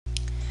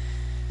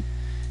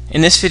In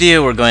this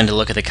video, we're going to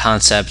look at the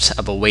concept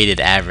of a weighted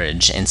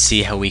average and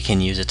see how we can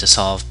use it to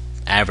solve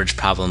average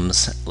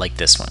problems like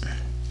this one.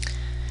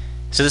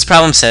 So this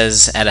problem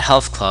says, at a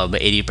health club,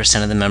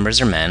 80% of the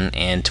members are men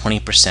and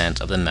 20%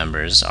 of the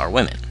members are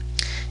women.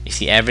 If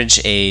the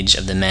average age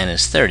of the men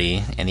is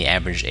 30 and the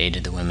average age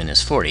of the women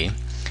is 40,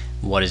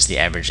 what is the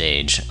average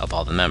age of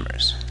all the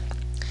members?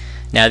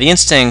 Now, the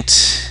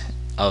instinct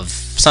of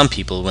some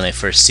people when they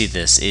first see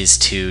this is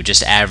to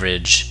just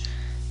average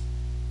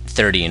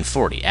 30 and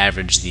 40,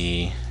 average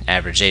the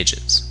average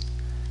ages,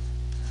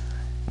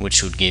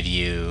 which would give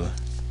you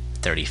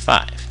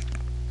 35.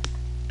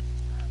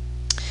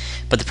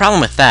 But the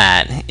problem with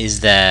that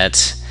is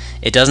that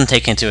it doesn't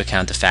take into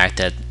account the fact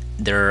that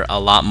there are a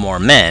lot more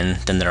men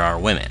than there are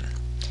women.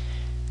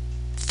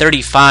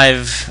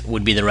 35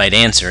 would be the right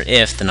answer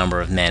if the number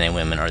of men and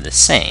women are the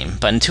same,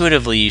 but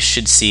intuitively you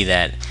should see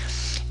that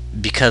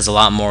because a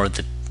lot more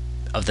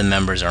of the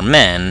members are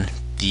men,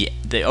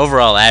 the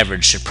overall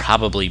average should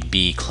probably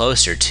be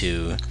closer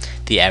to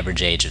the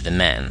average age of the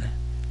men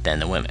than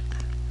the women.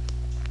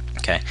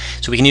 Okay,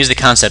 so we can use the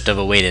concept of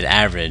a weighted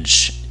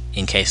average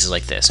in cases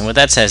like this. And what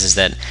that says is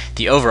that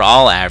the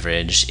overall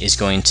average is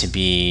going to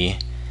be,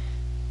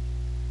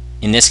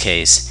 in this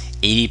case,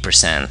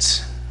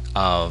 80%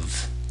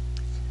 of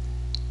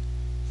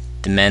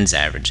the men's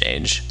average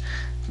age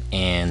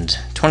and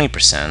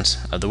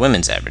 20% of the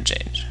women's average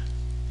age.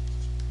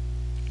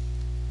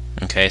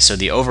 Okay, so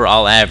the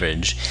overall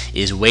average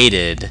is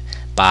weighted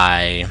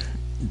by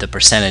the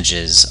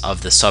percentages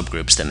of the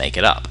subgroups that make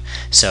it up.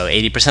 So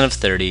 80% of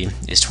 30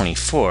 is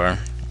 24,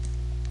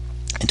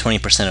 and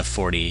 20% of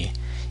 40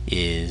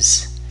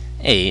 is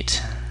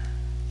 8,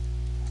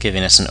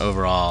 giving us an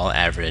overall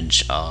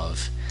average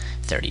of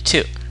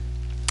 32.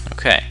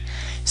 Okay,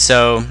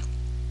 so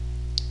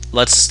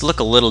let's look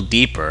a little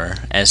deeper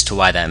as to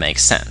why that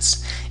makes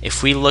sense.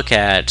 If we look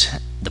at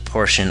the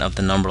portion of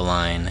the number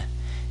line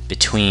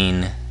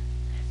between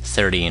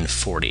 30 and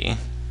 40,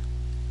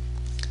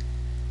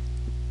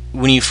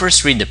 when you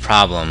first read the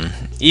problem,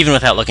 even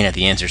without looking at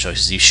the answer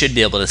choices, you should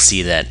be able to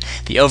see that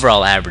the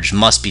overall average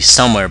must be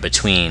somewhere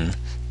between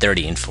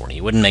 30 and 40.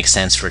 It wouldn't make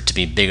sense for it to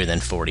be bigger than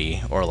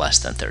 40 or less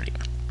than 30.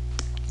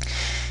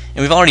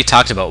 And we've already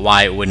talked about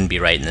why it wouldn't be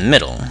right in the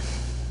middle,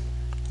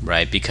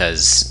 right?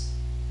 Because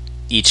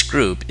each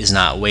group is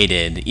not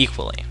weighted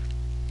equally.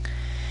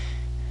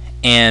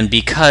 And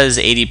because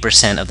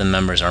 80% of the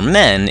members are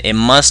men, it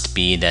must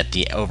be that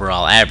the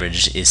overall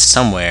average is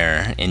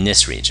somewhere in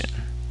this region,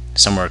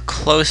 somewhere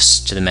close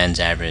to the men's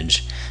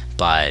average,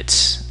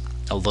 but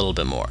a little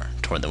bit more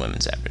toward the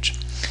women's average.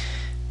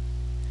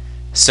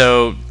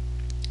 So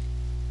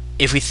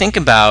if we think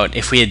about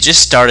if we had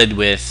just started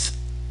with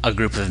a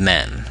group of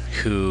men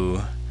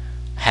who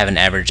have an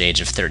average age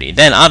of 30,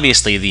 then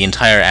obviously the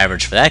entire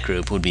average for that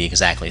group would be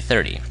exactly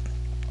 30.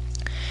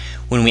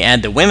 When we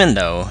add the women,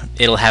 though,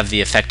 it'll have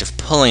the effect of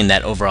pulling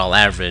that overall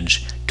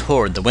average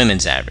toward the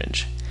women's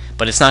average.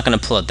 But it's not going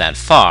to pull it that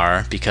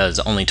far because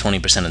only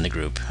 20% of the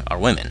group are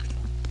women.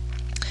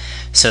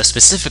 So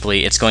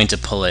specifically, it's going to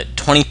pull it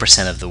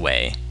 20% of the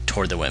way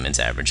toward the women's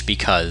average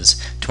because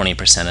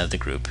 20% of the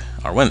group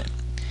are women.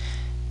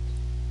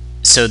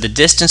 So the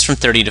distance from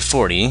 30 to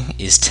 40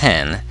 is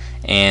 10,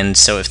 and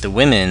so if the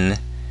women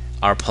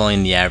are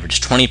pulling the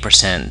average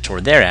 20%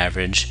 toward their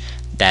average,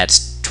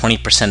 that's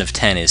 20% of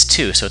 10 is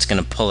 2, so it's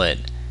going to pull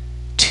it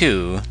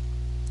 2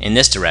 in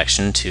this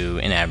direction to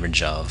an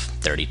average of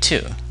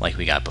 32, like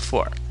we got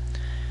before.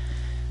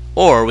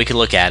 Or we could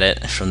look at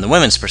it from the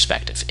women's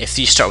perspective. If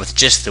you start with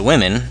just the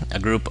women, a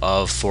group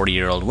of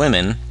 40-year-old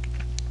women,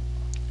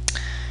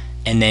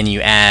 and then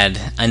you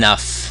add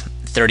enough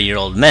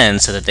 30-year-old men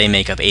so that they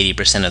make up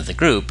 80% of the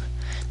group,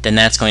 then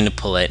that's going to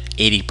pull it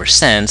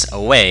 80%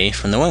 away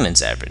from the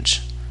women's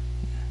average.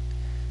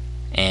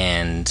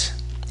 And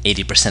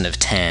 80% of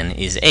 10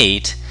 is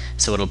 8,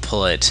 so it'll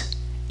pull it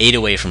 8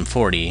 away from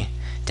 40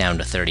 down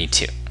to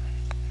 32.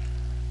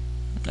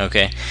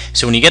 Okay,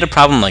 so when you get a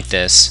problem like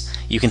this,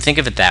 you can think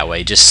of it that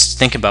way. Just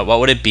think about what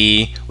would it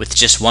be with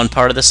just one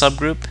part of the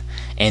subgroup,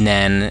 and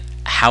then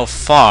how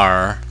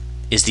far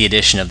is the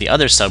addition of the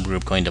other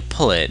subgroup going to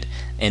pull it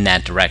in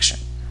that direction.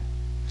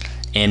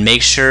 And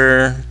make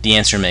sure the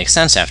answer makes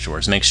sense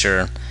afterwards. Make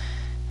sure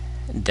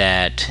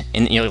that,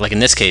 like in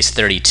this case,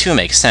 32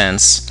 makes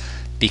sense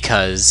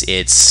because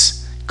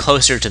it's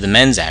closer to the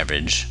men's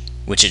average,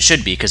 which it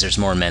should be because there's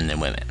more men than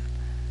women.